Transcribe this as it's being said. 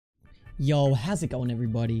Yo, how's it going,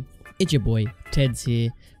 everybody? It's your boy, Ted's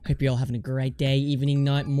here. Hope you're all having a great day, evening,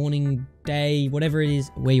 night, morning, day, whatever it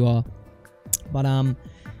is, where you are. But,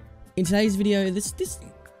 in today's video,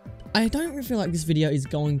 I don't really feel like this video is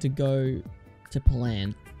going to go to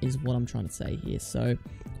plan, is what I'm trying to say here. So,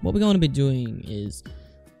 what we're going to be doing is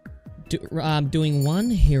doing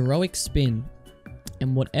one heroic spin,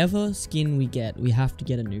 and whatever skin we get, we have to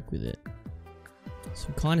get a nuke with it. So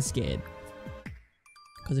I'm kind of scared.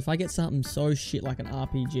 Because if I get something so shit like an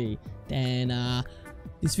RPG, then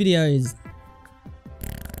this video is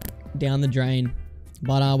down the drain.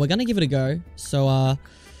 But we're going to give it a go. So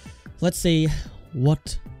let's see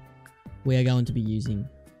what we're going to be using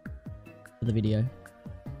for the video.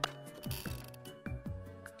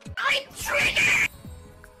 I'm triggered!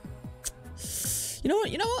 You know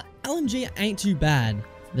what? LMG ain't too bad.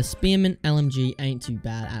 The Spearmint LMG ain't too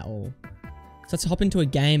bad at all. So let's hop into a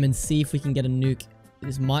game and see if we can get a nuke.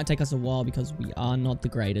 This might take us a while because we are not the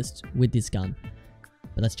greatest with this gun.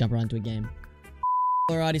 But let's jump right into a game.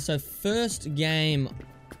 Alrighty, so first game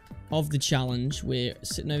of the challenge. We're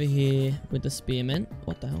sitting over here with the Spearmint.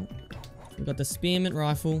 What the hell? We've got the Spearmint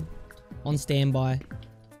rifle on standby.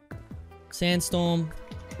 Sandstorm.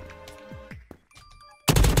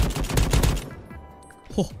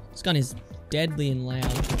 Oh, this gun is deadly and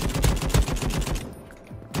loud.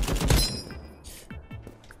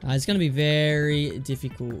 It's going to be very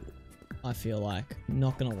difficult, I feel like.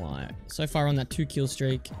 Not going to lie. So far on that 2 kill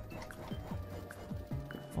streak.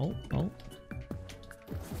 Oh. I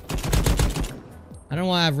don't know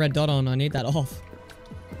why I have red dot on. I need that off.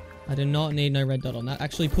 I do not need no red dot on. That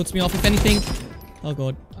actually puts me off, if anything. Oh,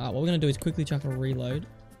 God. What we're going to do is quickly chuck a reload.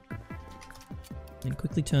 And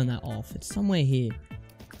quickly turn that off. It's somewhere here.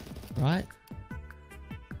 Right?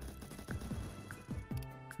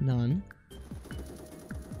 None,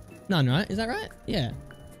 right? Is that right? Yeah.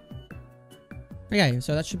 Okay,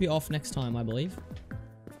 so that should be off next time, I believe.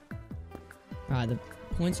 Alright, the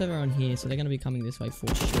point's over on here, so they're going to be coming this way for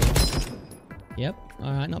sure. Yep.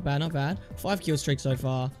 Alright, not bad, not bad. 5 kill streak so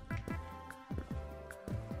far.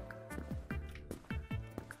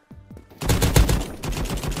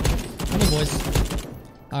 Come on, boys.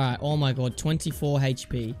 Alright, oh my god, 24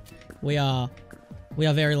 HP. We are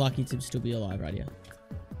very lucky to still be alive right here.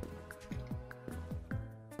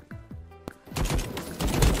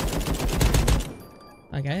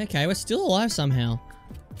 Okay, we're still alive somehow.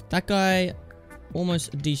 That guy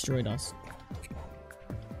almost destroyed us.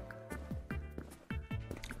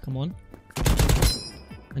 Come on.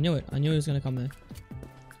 I knew it. I knew he was going to come there.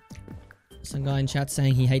 Some guy in chat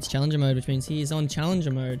saying he hates challenger mode, which means he is on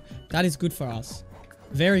challenger mode. That is good for us.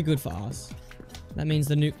 Very good for us. That means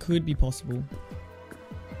the nuke could be possible.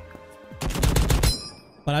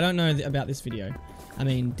 But I don't know about this video. I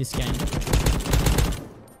mean, this game.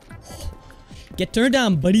 Get turned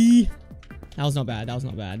down, buddy. That was not bad. That was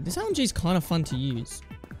not bad. This LMG is kind of fun to use.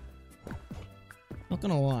 Not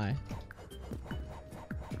gonna lie.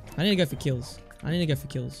 I need to go for kills.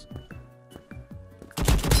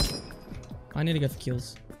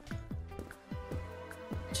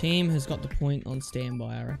 Team has got the point on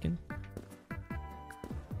standby, I reckon.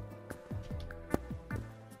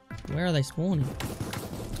 Where are they spawning?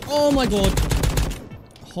 Oh my god.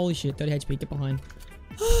 Holy shit, 30 HP, get behind.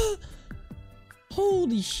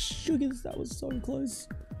 Holy sugars, that was so close.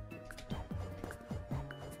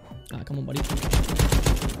 Ah, come on, buddy.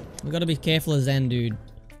 We gotta be careful as Zen, dude.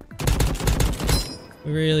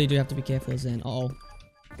 We really do have to be careful as Zen. Uh-oh.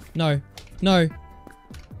 No.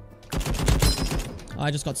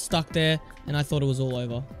 I just got stuck there, and I thought it was all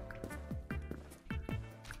over.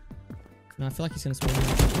 No, I feel like he's gonna spawn.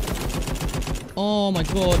 Oh my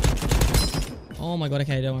god. Oh my god,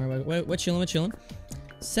 okay, don't worry about it. We're chilling.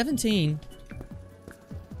 17.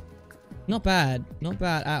 Not bad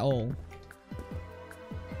at all.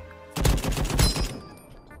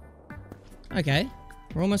 Okay,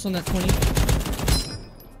 we're almost on that 20.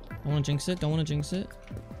 Don't want to jinx it.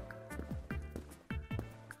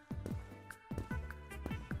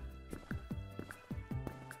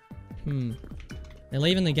 They're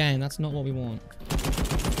leaving the game. That's not what we want.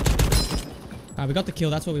 Alright, we got the kill.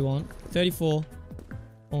 That's what we want. 34.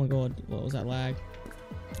 Oh my god, what was that lag?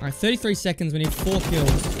 Alright, 33 seconds. We need 4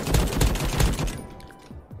 kills.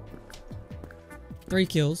 3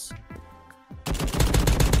 kills.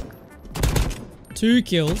 2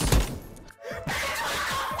 kills.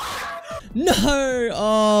 No!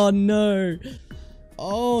 Oh, no.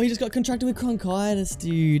 Oh, he just got contracted with bronchitis,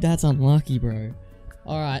 dude. That's unlucky, bro.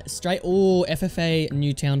 Alright, straight. Oh, FFA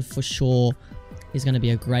Newtown for sure is going to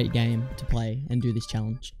be a great game to play and do this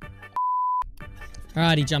challenge.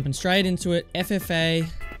 Alrighty, jumping straight into it. FFA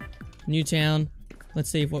New town. Let's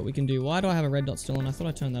see what we can do. Why do I have a red dot still on? I thought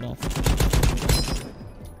I turned that off.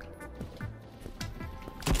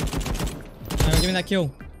 No, give me that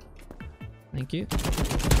kill. Thank you.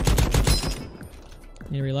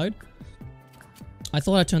 Need to reload. I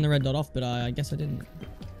thought I turned the red dot off, but I guess I didn't.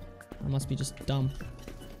 I must be just dumb.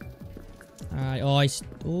 Alright, oh,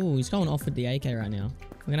 he's going off with the AK right now.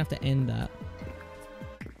 We're gonna have to end that.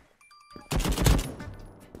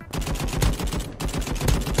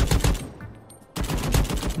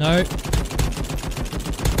 No.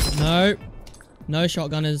 No. No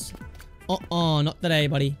shotgunners. Oh, not today,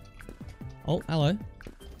 buddy. Oh, hello.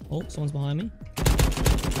 Oh, someone's behind me.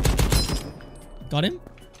 Got him?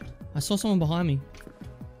 I saw someone behind me.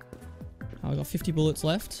 Oh, I got 50 bullets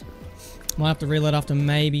left. Might have to reload after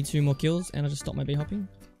maybe 2 more kills, and I just stopped my bee hopping.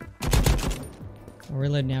 I'll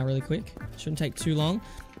reload now really quick. Shouldn't take too long.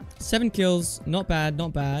 7 kills. Not bad,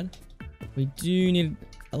 not bad. We do need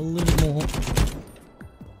a little bit more.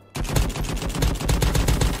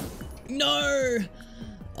 No!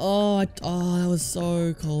 Oh, that was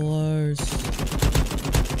so close.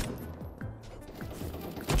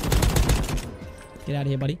 Get out of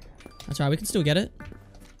here, buddy. That's right, we can still get it.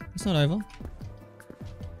 It's not over.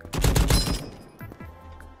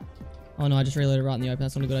 Oh no, I just reloaded right in the open.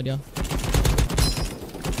 That's not a good idea.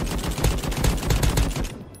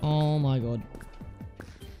 Oh my god.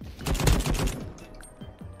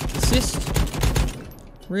 Assist?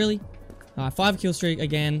 Really? Alright, 5 kill streak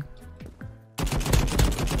again.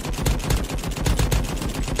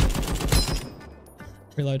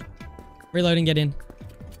 Reload. Reload and get in.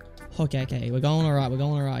 Okay, okay. We're going alright. We're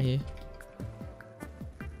going alright here.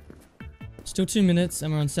 Still 2 minutes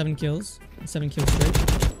and we're on 7 kills. 7 kill streak.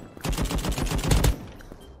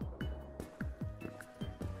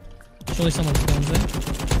 Surely someone spawns there.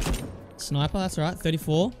 Sniper, that's right.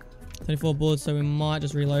 34. 34 bullets, so we might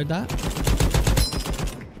just reload that.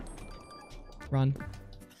 Run.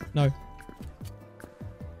 No.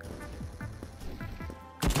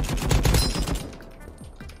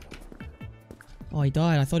 Oh, he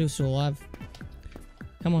died. I thought he was still alive.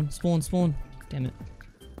 Come on, spawn, spawn. Damn it.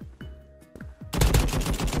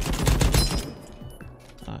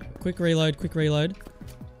 Alright, quick reload, quick reload.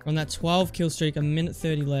 We're on that 12 kill streak, a minute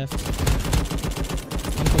 30 left.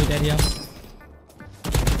 I'm fully dead here.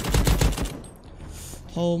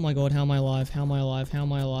 Oh my god, how am I alive? How am I alive? How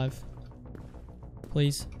am I alive?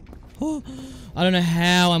 Please. Oh, I don't know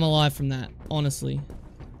how I'm alive from that, honestly.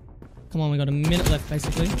 Come on, we got a minute left,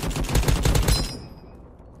 basically.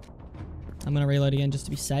 I'm gonna reload again just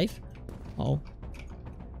to be safe. Uh oh.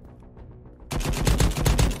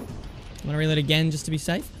 I'm gonna reload again just to be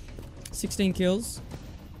safe. 16 kills.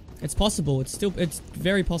 It's possible. It's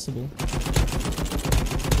very possible.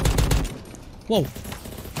 Whoa.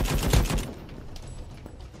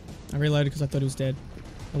 I reloaded because I thought he was dead.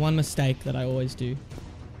 The one mistake that I always do.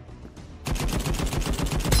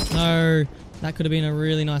 No. That could have been a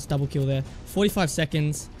really nice double kill there. 45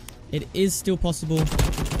 seconds. It is still possible.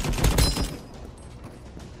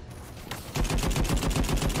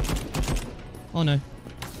 Oh no.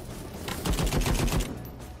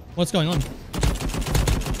 What's going on?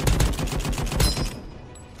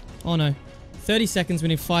 Oh no. 30 seconds, we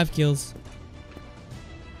need 5 kills.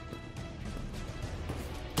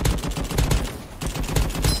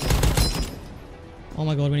 Oh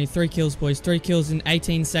my god, we need 3 kills, boys. 3 kills in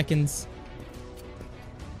 18 seconds.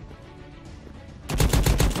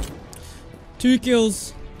 2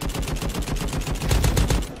 kills.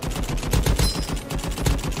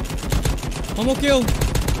 One more kill.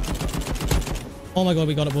 Oh my god,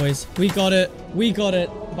 we got it, boys. We got it. We got it.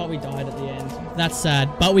 But we died at the end. That's sad.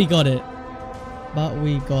 But we got it. But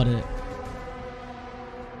we got it.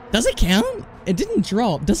 Does it count? It didn't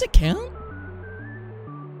drop. Does it count?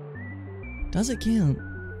 Does it count?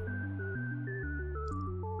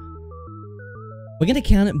 We're going to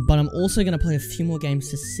count it, but I'm also going to play a few more games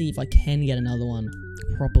to see if I can get another one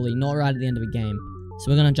properly. Not right at the end of a game.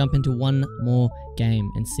 So we're going to jump into one more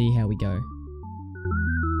game and see how we go.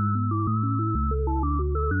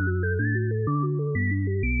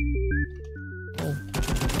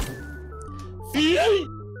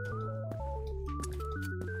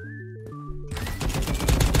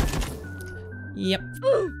 Yep.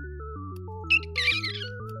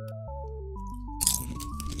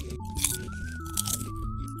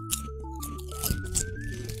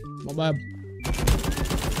 Not bad.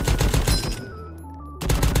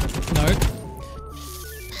 No.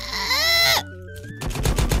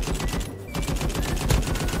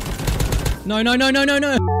 No, no, no, no, no,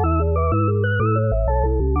 no.